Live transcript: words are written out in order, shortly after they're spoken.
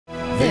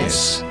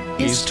This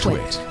is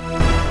TWiT.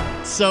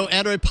 So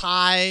Android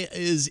Pie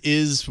is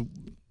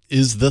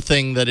the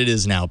thing that it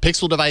is now.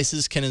 Pixel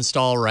devices can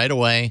install right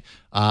away.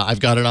 I've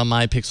got it on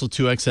my Pixel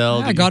 2 XL. Yeah,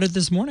 I got it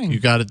this morning. You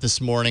got it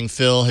this morning.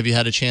 Phil, have you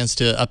had a chance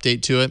to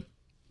update to it?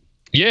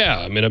 Yeah,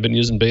 I mean, I've been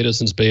using beta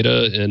since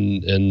beta,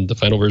 and the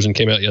final version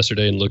came out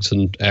yesterday and looks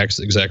and acts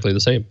exactly the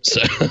same.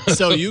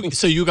 So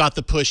you got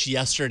the push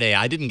yesterday.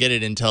 I didn't get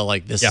it until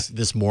like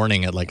this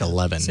morning at like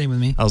 11. Same with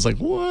me. I was like,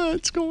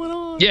 what's going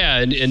on?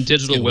 Yeah, and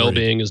Digital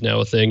Wellbeing is now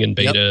a thing in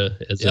beta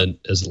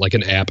as like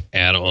an app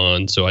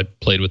add-on. So I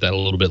played with that a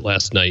little bit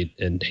last night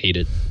and hate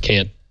it.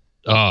 Can't.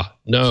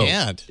 No.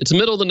 Can't. It's the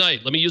middle of the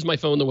night. Let me use my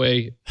phone the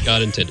way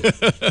God intended.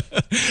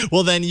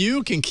 Well, then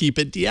you can keep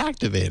it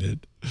deactivated.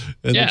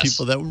 And yes. The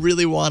people that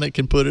really want it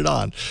can put it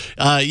on.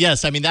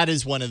 Yes, I mean that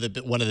is one of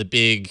the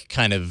big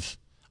kind of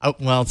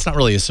well, it's not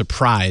really a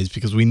surprise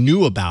because we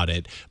knew about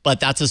it, but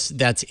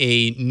that's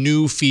a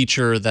new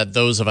feature that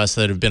those of us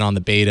that have been on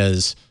the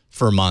betas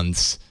for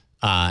months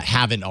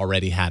haven't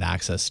already had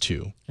access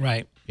to.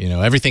 Right. You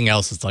know, everything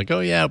else is like, oh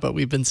yeah, but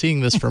we've been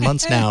seeing this for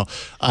months now.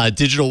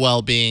 Digital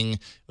Wellbeing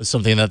was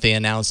something that they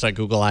announced at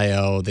Google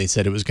I/O. They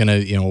said it was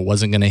gonna,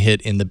 wasn't gonna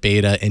hit in the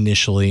beta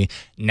initially.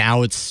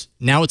 Now it's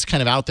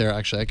kind of out there.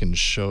 Actually, I can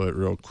show it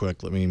real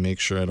quick. Let me make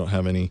sure I don't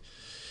have any.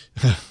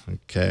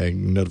 Okay,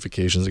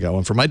 notifications. I got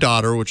one for my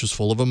daughter, which is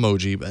full of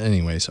emoji. But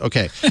anyways,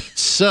 okay.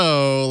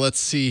 So let's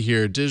see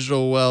here.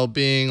 Digital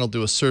Wellbeing. I'll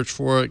do a search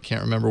for it.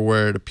 Can't remember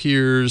where it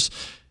appears.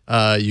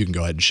 You can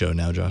go ahead and show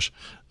now, Josh.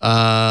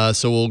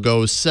 So we'll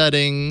go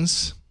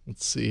settings.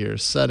 Let's see here.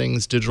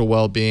 Settings, digital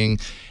well-being.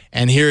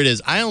 And here it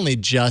is. I only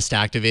just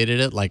activated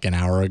it like an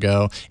hour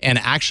ago. And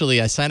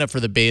actually, I signed up for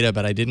the beta,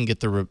 but I didn't get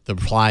the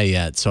reply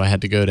yet. So I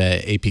had to go to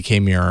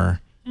APK Mirror.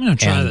 I'm going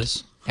to try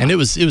this. And it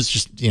was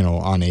just,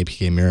 on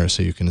APK Mirror,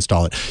 so you can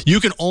install it. You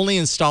can only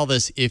install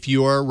this if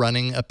you are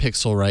running a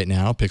Pixel right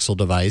now, Pixel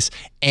device,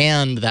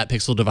 and that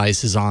Pixel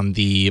device is on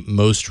the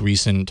most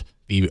recent,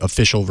 the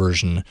official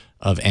version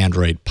of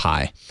Android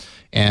Pie.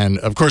 And,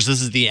 of course,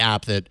 this is the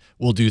app that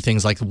will do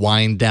things like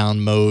wind down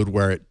mode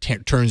where it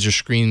turns your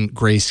screen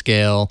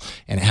grayscale,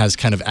 and it has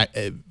kind of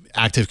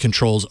active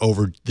controls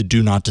over the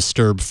do not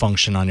disturb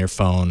function on your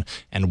phone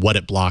and what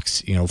it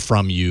blocks,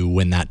 from you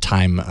when that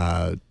time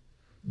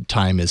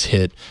is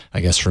hit. I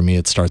guess for me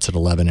it starts at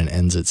 11 and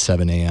ends at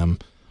 7 a.m.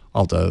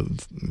 I'll have to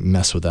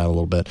mess with that a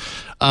little bit.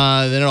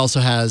 Then it also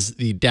has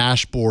the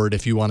dashboard.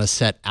 If you want to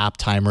set app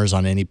timers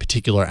on any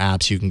particular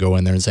apps, you can go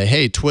in there and say,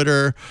 hey,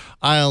 Twitter,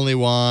 I only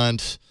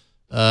want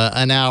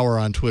an hour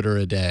on Twitter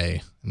a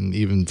day. And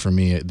even for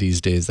me these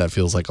days, that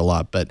feels like a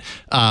lot. But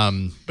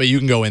you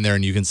can go in there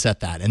and you can set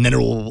that. And then it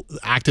will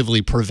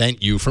actively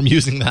prevent you from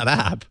using that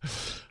app.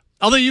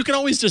 Although you can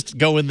always just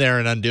go in there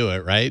and undo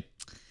it, right?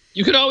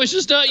 You could always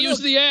just not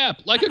use the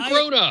app like a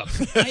grown-up.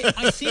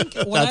 I think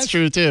that's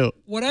true too.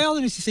 What I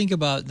always think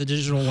about the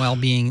digital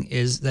well-being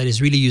that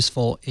is really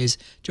useful is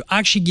to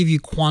actually give you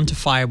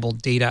quantifiable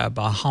data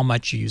about how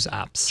much you use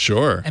apps.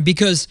 Sure. And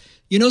because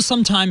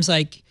sometimes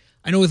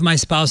I know with my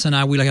spouse and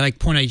I, we like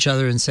point at each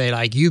other and say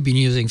like, you've been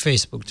using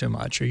Facebook too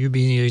much, or you've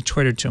been using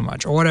Twitter too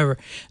much, or whatever.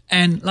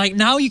 And like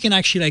now you can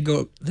actually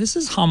go, this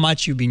is how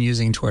much you've been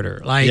using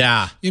Twitter. Like,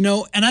 yeah.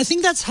 And I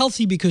think that's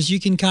healthy because you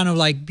can kind of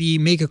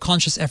make a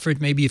conscious effort,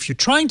 maybe if you're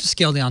trying to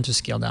scale down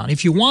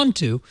if you want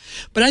to.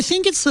 But I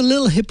think it's a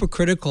little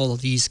hypocritical,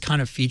 these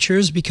kind of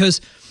features, because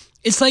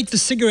it's like the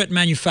cigarette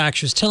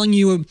manufacturers telling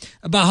you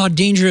about how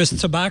dangerous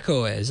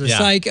tobacco is. It's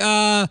like,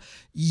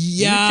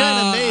 you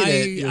kind of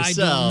made it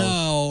yourself. I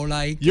don't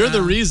know. You're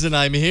the reason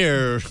I'm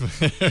here.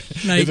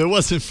 If it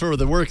wasn't for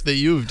the work that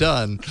you've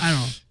done. I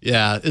don't know.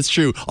 Yeah, it's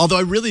true. Although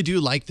I really do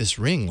like this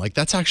ring.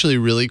 That's actually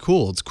really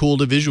cool. It's cool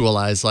to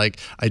visualize. I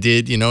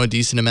did, a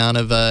decent amount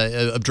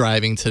of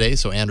driving today.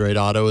 So Android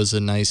Auto is a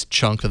nice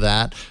chunk of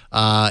that.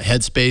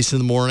 Headspace in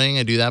the morning.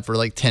 I do that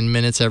for 10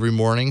 minutes every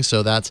morning.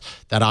 So that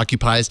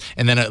occupies.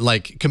 And then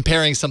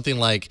comparing something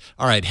like,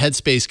 all right,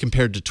 Headspace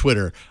compared to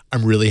Twitter.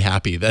 I'm really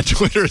happy that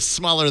Twitter is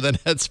smaller than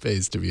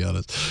Headspace, to be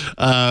honest.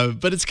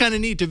 But it's kind of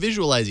neat to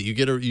visualize it. You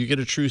get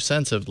a true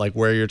sense of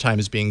where your time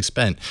is being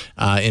spent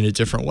in a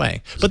different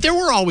way. But there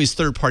were always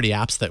third-party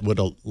apps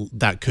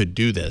that could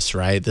do this,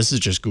 right? This is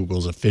just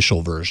Google's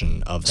official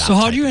version of that. So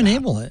how do you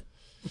enable it?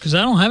 Because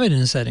I don't have it in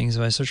the settings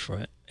if I search for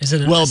it. Is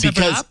it a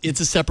separate app? It's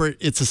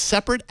a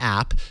separate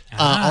app.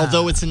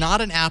 Although it's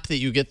not an app that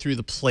you get through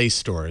the Play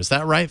Store. Is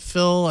that right,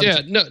 Phil?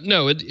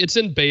 No, it's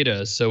in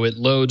beta, so it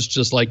loads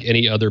just like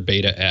any other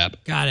beta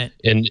app. Got it.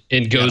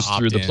 And goes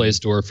through the Play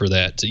Store for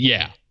that.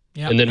 Yeah.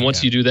 Yep. And then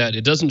once you do that,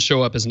 it doesn't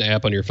show up as an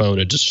app on your phone.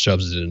 It just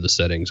shoves it into the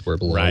settings where it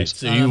belongs. Right.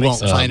 So you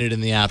won't find it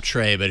in the app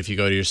tray, but if you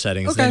go to your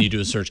settings, then you do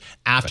a search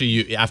after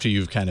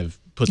you've kind of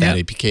put that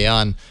APK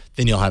on,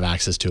 then you'll have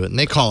access to it. And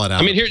they call it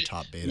out. Here,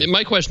 top beta.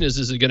 My question is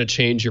it going to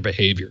change your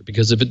behavior?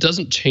 Because if it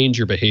doesn't change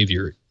your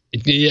behavior,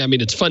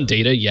 it's fun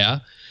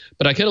data,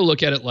 but I kind of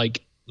look at it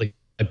like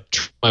I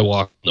track my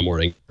walk in the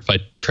morning, if I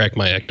track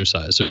my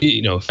exercise. So,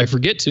 if I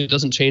forget to, it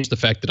doesn't change the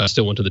fact that I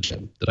still went to the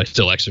gym, that I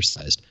still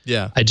exercised.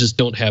 Yeah. I just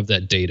don't have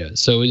that data.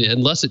 So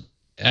unless it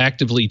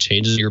actively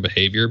changes your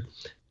behavior,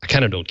 I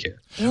kind of don't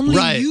care.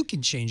 Only you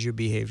can change your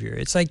behavior.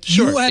 It's like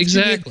Sure, you have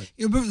exactly.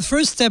 to. But the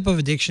first step of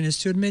addiction is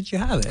to admit you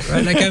have it,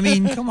 right? Like, I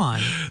mean, come on.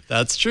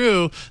 That's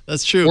true.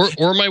 That's true.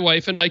 Or my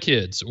wife and my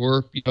kids,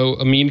 or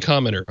a mean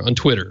commenter on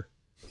Twitter.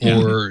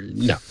 Or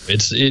no,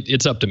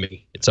 it's up to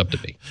me. It's up to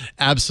me.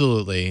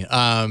 Absolutely.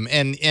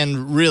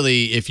 And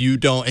really, if you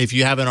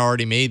haven't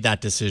already made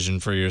that decision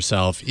for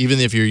yourself, even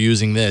if you're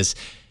using this,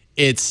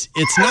 it's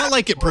not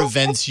like it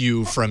prevents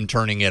you from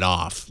turning it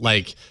off.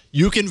 Like,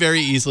 you can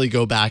very easily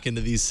go back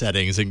into these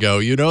settings and go,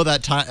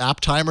 that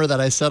app timer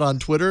that I set on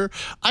Twitter,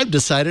 I've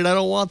decided I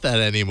don't want that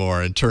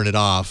anymore, and turn it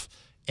off.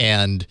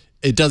 And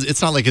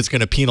it's not like it's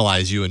going to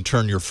penalize you and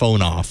turn your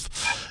phone off.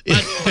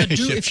 But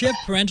if you have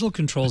parental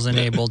controls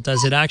enabled,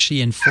 does it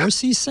actually enforce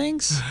these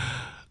things?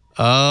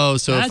 Oh,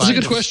 so that's a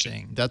good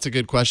question. That's a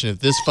good question. If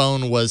this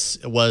phone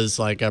was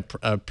like a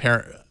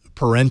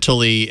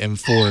parentally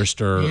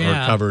enforced or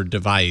covered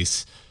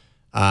device,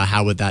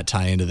 how would that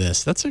tie into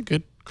this? That's a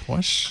good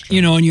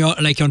question. And you're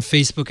like on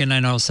Facebook, and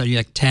then all of a sudden you're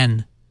like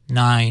 10,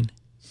 9,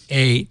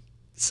 8.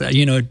 So,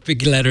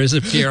 big letters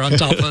appear on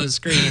top of the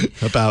screen.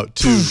 About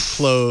to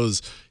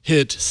close.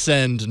 Hit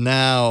send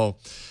now.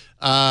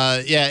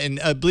 And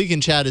Bleak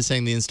in chat is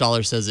saying the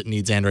installer says it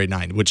needs Android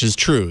 9, which is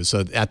true.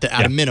 So at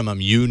a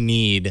minimum, you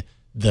need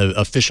the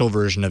official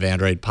version of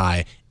Android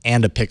Pie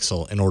and a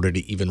Pixel in order to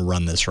even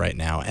run this right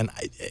now. And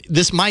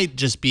this might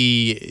just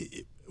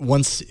be,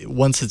 once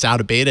it's out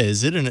of beta,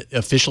 is it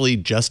officially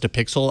just a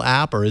Pixel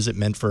app, or is it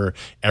meant for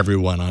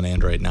everyone on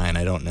Android 9?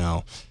 I don't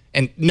know.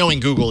 And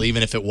knowing Google,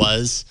 even if it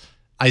was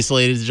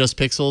isolated to just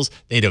Pixels,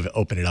 they'd have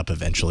opened it up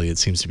eventually. It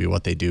seems to be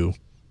what they do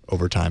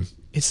over time.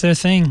 It's their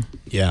thing.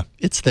 Yeah,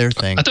 it's their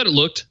thing. I thought it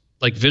looked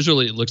like,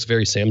 visually, it looks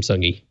very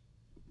Samsung-y.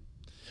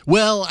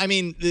 Well, I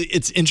mean,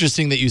 it's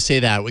interesting that you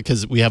say that,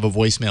 because we have a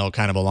voicemail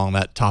kind of along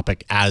that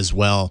topic as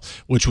well,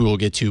 which we will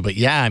get to. But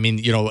yeah, I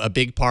mean, a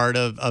big part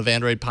of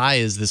Android Pie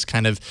is this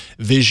kind of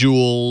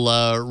visual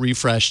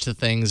refresh to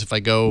things. If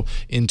I go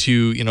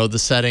into, the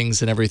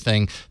settings and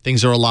everything,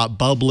 things are a lot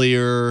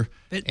bubblier.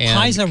 But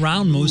Pie's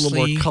around mostly.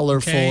 A little more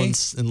colorful in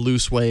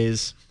loose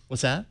ways.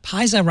 What's that?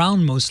 Pie's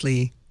around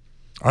mostly.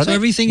 Are they?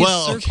 Everything is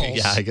circles. Okay,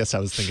 yeah, I guess I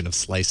was thinking of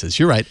slices.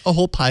 You're right. A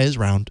whole pie is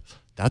round.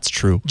 That's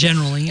true.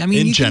 Generally. I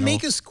mean, you can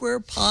make a square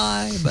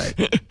pie,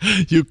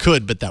 but... You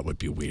could, but that would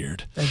be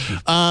weird.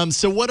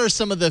 So what are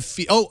some of the...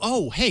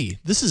 hey,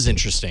 this is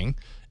interesting.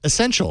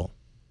 Essential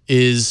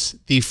is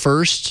the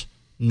first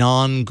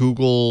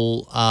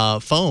non-Google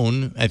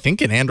phone, I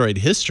think in Android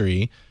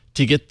history,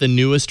 to get the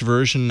newest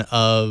version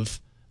of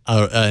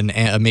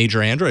a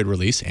major Android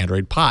release,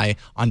 Android Pie,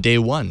 on day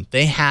one.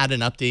 They had an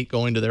update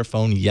going to their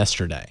phone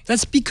yesterday.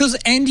 That's because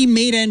Andy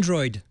made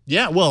Android.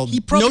 Yeah, well,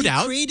 he probably no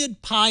doubt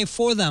created Pie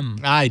for them.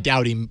 I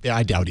doubt he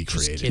created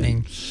Just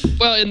kidding. it.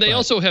 Well, and they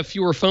also have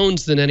fewer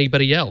phones than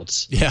anybody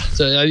else. Yeah.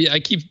 So I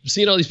keep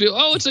seeing all these people,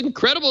 it's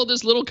incredible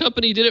this little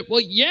company did it.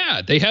 Well,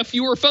 yeah, they have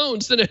fewer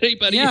phones than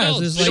anybody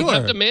else. They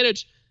have to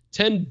manage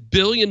 10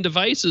 billion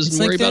devices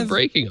and worry about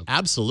breaking them.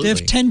 Absolutely. They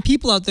have 10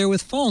 people out there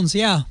with phones,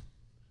 yeah.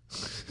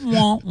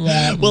 Well,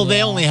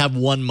 they only have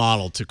one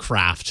model to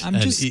craft. I'm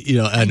just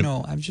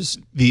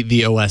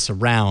the OS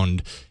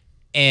around,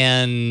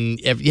 and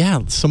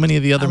so many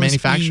of the other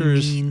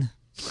manufacturers.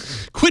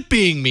 Quit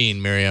being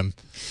mean, Miriam.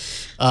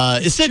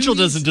 Essential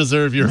doesn't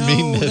deserve your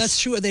meanness. No, that's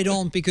true. They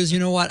don't, because you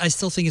know what? I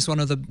still think it's one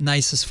of the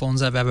nicest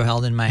phones I've ever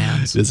held in my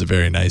hands. It is a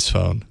very nice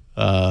phone.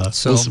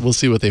 So we'll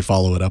see what they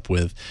follow it up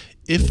with.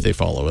 If they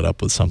follow it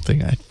up with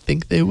something, I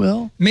think they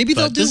will. Maybe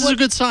they'll do. This is a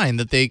good sign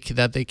that they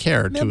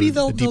care. Maybe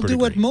they'll do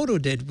what Moto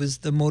did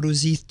with the Moto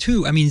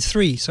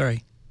Z3.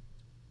 Sorry.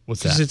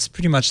 What's that? Because it's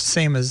pretty much the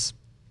same as.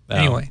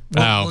 Anyway,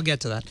 we'll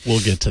get to that.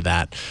 We'll get to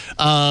that.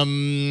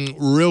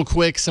 Real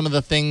quick, some of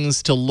the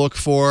things to look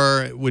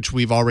for, which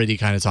we've already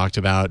kind of talked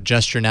about.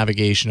 Gesture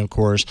navigation, of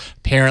course.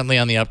 Apparently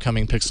on the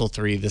upcoming Pixel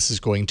 3, this is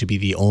going to be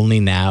the only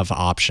nav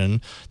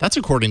option. That's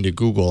according to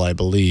Google, I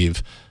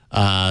believe.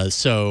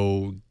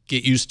 So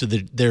get used to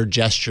their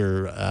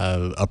gesture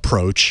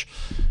approach.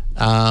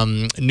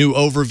 New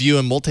overview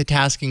and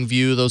multitasking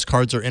view. Those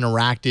cards are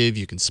interactive.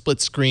 You can split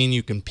screen.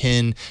 You can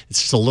pin.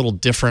 It's just a little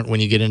different when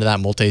you get into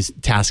that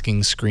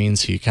multitasking screen.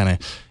 So you kind of,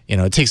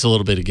 it takes a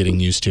little bit of getting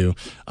used to.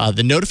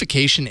 The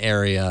notification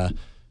area,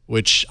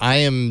 which I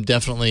am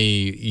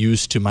definitely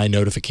used to my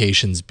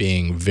notifications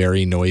being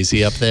very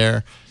noisy up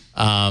there.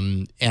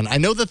 And I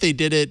know that they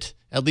did it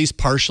at least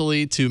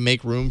partially to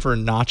make room for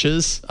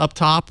notches up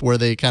top, where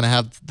they kind of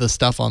have the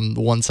stuff on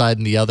one side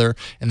and the other,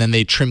 and then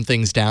they trim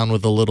things down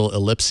with a little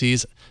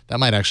ellipses. That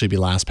might actually be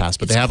LastPass,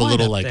 but they have a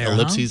little like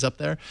ellipses up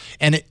there.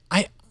 And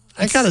I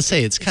gotta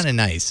say, it's kind of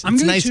nice.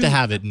 It's nice to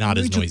have it not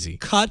as noisy.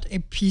 Cut a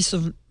piece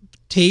of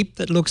tape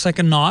that looks like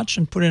a notch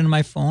and put it in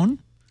my phone.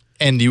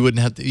 And you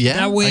wouldn't have to,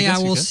 That way I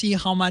will see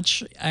how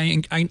much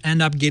I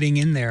end up getting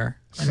in there.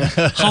 And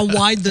how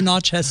wide the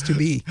notch has to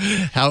be.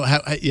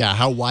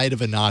 How wide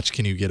of a notch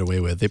can you get away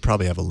with? They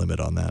probably have a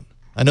limit on that.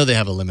 I know they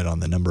have a limit on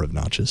the number of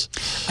notches.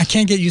 I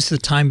can't get used to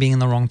the time being in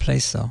the wrong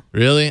place, though.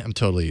 Really? I'm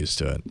totally used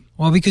to it.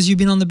 Well, because you've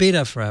been on the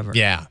beta forever.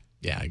 Yeah,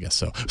 I guess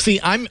so. See,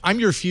 I'm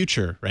your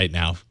future right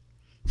now.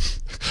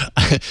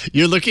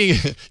 You're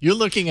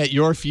looking at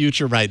your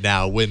future right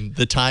now when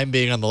the time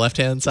being on the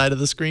left-hand side of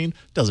the screen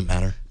doesn't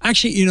matter.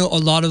 Actually, you know, a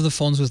lot of the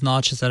phones with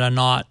notches that are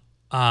not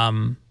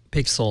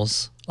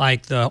pixels,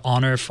 like the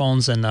Honor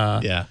phones and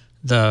the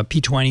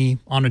P20,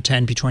 Honor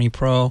 10, P20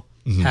 Pro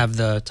have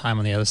the time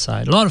on the other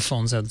side. A lot of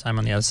phones have the time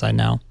on the other side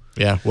now.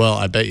 Yeah, well,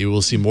 I bet you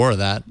will see more of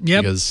that.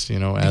 Yep. Because, you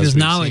know, because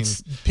now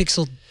it's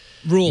pixel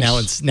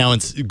rules. Now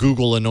it's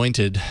Google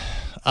anointed.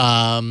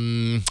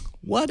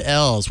 What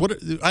else?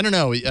 I don't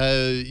know.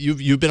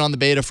 You've been on the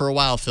beta for a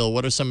while, Phil.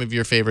 What are some of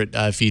your favorite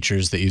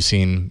features that you've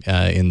seen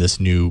in this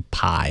new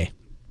Pi?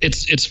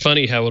 It's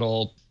funny how it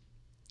all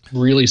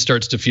really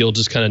starts to feel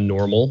just kind of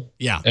normal.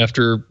 Yeah.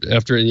 After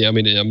yeah, I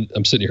mean,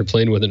 I'm sitting here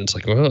playing with it, and it's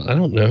like, well, I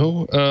don't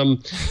know.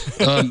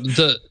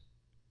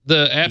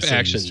 The app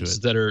actions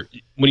that are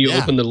when you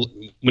open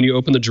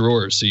the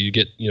drawers, so you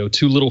get, you know,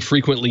 2 little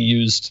frequently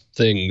used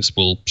things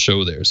will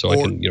show there, so I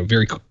can, you know,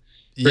 very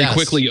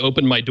quickly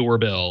open my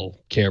doorbell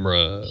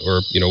camera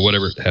or, you know,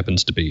 whatever it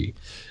happens to be.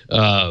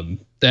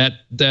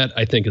 That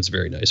I think is a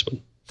very nice one.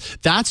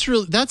 That's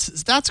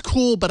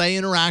cool, but I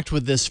interact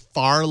with this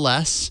far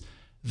less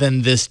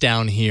than this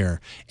down here.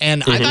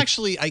 And I've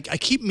actually, I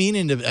keep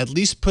meaning to at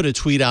least put a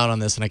tweet out on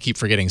this, and I keep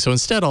forgetting. So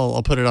instead,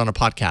 I'll put it on a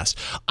podcast.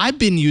 I've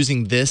been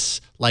using this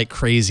like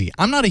crazy.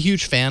 I'm not a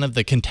huge fan of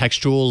the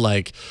contextual,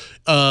 like,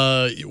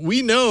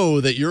 we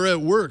know that you're at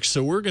work,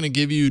 so we're going to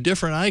give you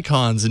different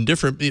icons in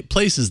different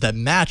places that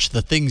match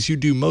the things you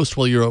do most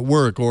while you're at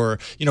work, or,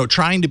 you know,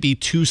 trying to be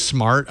too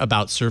smart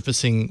about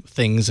surfacing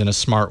things in a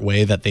smart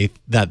way that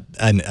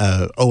an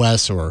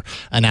OS or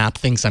an app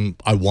thinks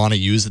I want to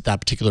use at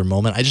that particular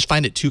moment. I just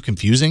find it too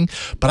confusing.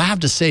 But I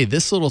have to say,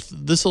 this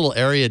little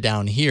area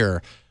down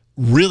here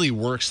really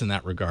works in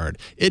that regard.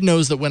 It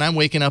knows that when I'm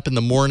waking up in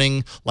the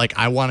morning, like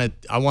I want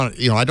to,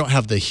 you know, I don't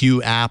have the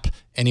Hue app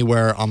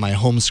anywhere on my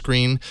home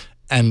screen,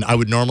 and I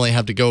would normally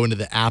have to go into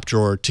the app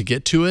drawer to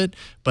get to it.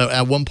 But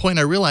at one point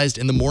I realized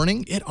in the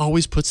morning, it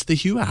always puts the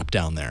Hue app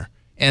down there.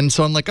 And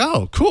so I'm like,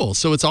 oh, cool.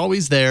 So it's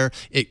always there.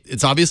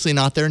 It's obviously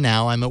not there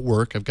now. I'm at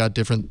work. I've got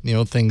different, you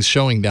know, things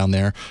showing down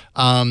there.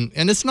 And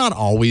it's not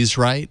always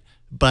right,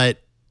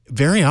 but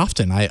very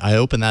often I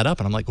open that up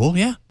and I'm like, oh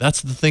yeah,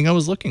 that's the thing I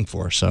was looking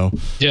for. So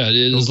yeah,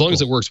 as long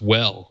as it works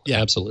well.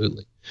 Yeah,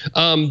 absolutely.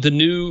 The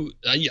new,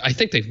 I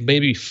think they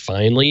maybe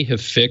finally have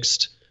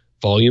fixed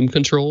volume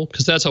control,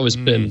 because that's always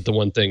been the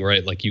one thing,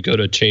 right? Like you go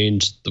to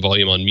change the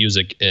volume on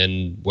music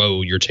and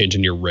whoa, you're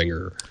changing your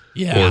ringer,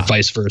 or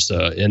vice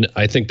versa. And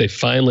I think they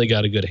finally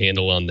got a good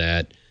handle on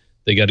that.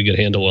 They got a good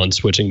handle on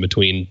switching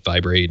between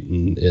vibrate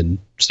and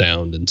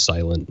sound and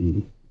silent,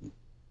 and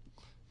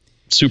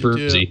super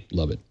easy.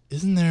 Love it.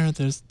 Isn't there?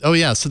 Oh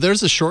yeah. So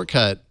there's a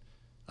shortcut.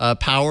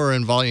 Power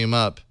and volume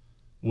up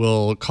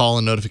will call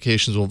and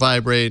notifications will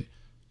vibrate.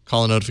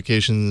 Call and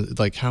notifications,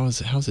 like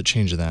how's it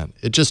changing that?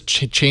 It just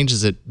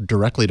changes it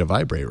directly to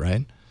vibrate,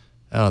 right?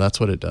 Oh, that's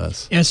what it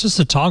does. Yeah, it's just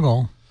a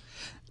toggle.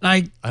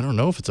 Like I don't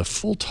know if it's a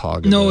full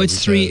toggle. No,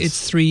 it's three.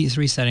 It's three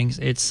settings.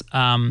 It's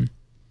no,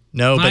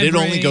 vibrate. But it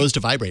only goes to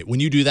vibrate.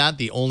 When you do that,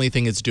 the only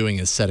thing it's doing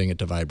is setting it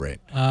to vibrate.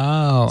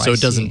 Oh, so it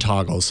doesn't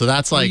toggle. So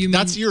that's like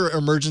that's your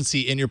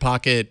emergency in your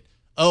pocket.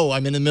 Oh,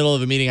 I'm in the middle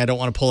of a meeting. I don't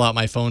want to pull out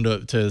my phone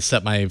to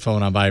set my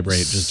phone on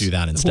vibrate. Just do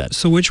that instead.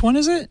 So which one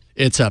is it?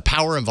 It's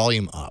power and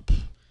volume up.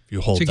 You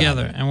hold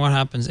together, down. And what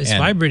happens? It's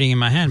vibrating in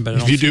my hand, but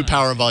if you do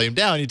power and volume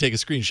down, you take a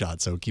screenshot.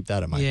 So keep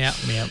that in mind.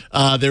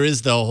 Yeah. There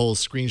is the whole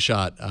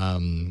screenshot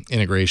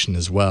integration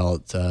as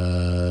well.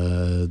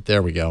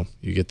 There we go.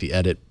 You get the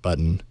edit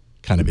button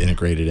kind of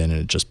integrated in, and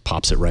it just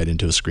pops it right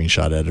into a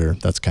screenshot editor.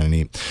 That's kind of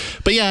neat.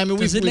 But yeah, I mean,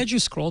 does it let you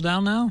scroll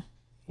down now?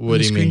 What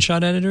do you mean?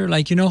 Screenshot editor,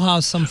 like you know how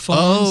some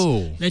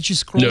phones let you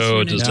scroll through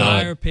an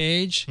entire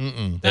page.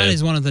 That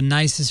is one of the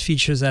nicest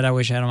features that I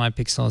wish I had on my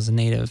Pixel as a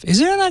native. Is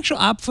there an actual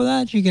app for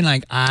that you can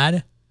like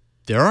add?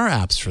 There are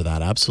apps for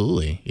that,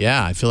 absolutely.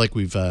 Yeah, I feel like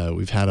we've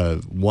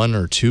had one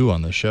or two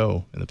on the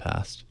show in the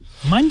past.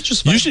 Mine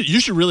just you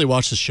should really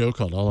watch the show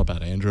called All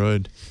About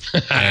Android.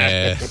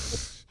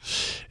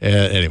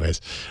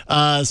 Anyways,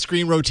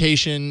 screen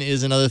rotation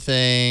is another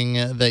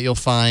thing that you'll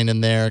find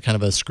in there. Kind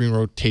of a screen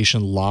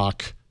rotation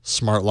lock.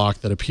 Smart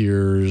lock that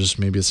appears.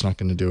 Maybe it's not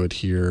going to do it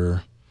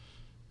here.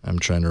 I'm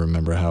trying to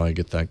remember how I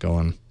get that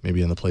going.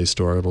 Maybe in the Play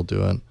Store it'll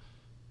do it.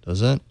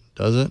 Does it?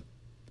 Does it?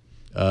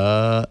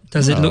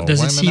 Does it look?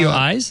 Does it see your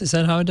eyes? Is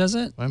that how it does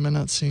it? Why am I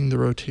not seeing the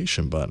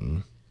rotation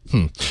button?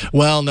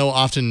 Well, no.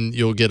 Often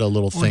you'll get a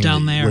little thing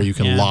down there, where you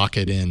can lock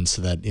it in,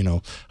 so that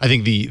I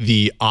think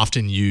the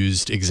often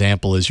used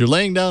example is you're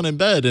laying down in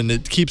bed and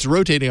it keeps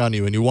rotating on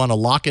you, and you want to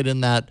lock it in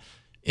that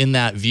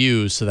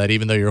view, so that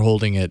even though you're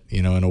holding it,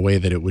 in a way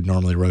that it would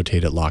normally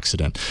rotate, it locks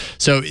it in.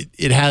 So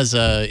it has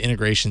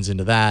integrations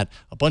into that,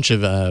 a bunch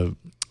of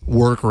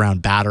work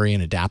around battery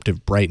and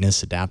adaptive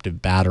brightness,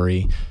 adaptive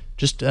battery,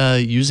 just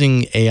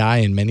using AI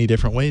in many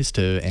different ways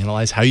to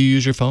analyze how you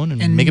use your phone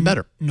and make it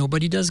better.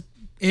 Nobody does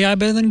AI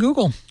better than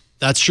Google.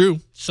 That's true.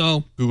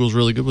 So Google's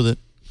really good with it.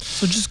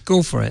 So just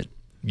go for it.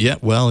 Yeah,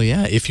 well,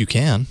 yeah, if you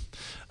can.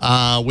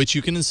 which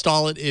you can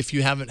install it if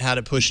you haven't had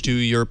it pushed to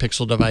your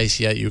Pixel device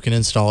yet. You can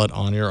install it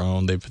on your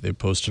own. They've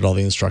posted all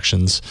the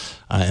instructions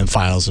and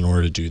files in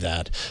order to do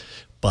that.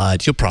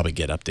 But you'll probably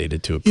get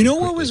updated to it. You know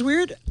what was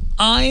weird?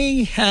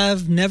 I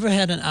have never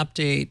had an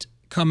update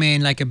come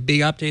in, like a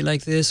big update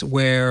like this,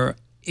 where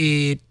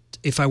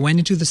if I went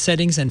into the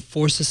settings and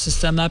forced a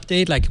system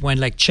update, like when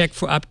check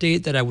for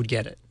update, that I would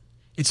get it.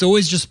 It's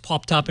always just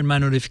popped up in my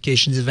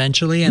notifications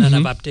eventually, and then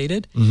I've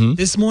updated.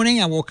 This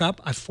morning I woke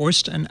up, I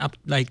forced an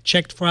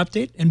checked for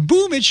update, and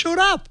boom, it showed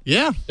up.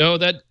 Yeah. No,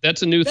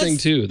 that's a new thing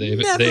too.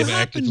 They've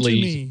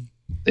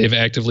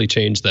actively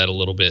changed that a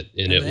little bit,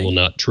 and it will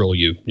not troll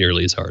you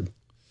nearly as hard.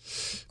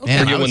 Okay. I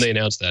forget when they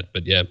announced that,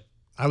 but yeah.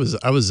 I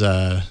was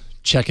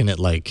checking it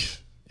like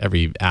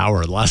every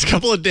hour the last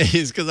couple of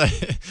days because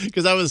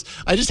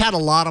I just had a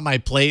lot on my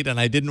plate, and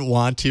I didn't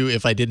want to,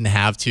 if I didn't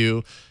have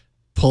to,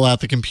 pull out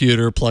the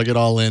computer, plug it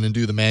all in, and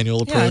do the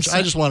manual approach.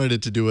 I just wanted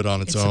it to do it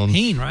on its own. It's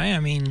a pain, right? I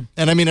mean,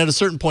 at a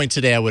certain point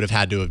today, I would have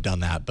had to have done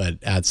that,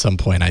 but at some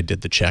point, I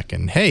did the check,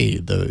 and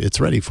hey, it's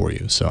ready for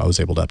you, so I was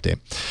able to update.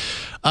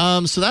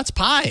 So that's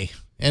Pi,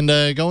 and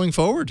going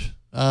forward,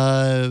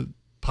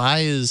 Pi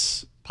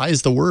is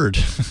the word.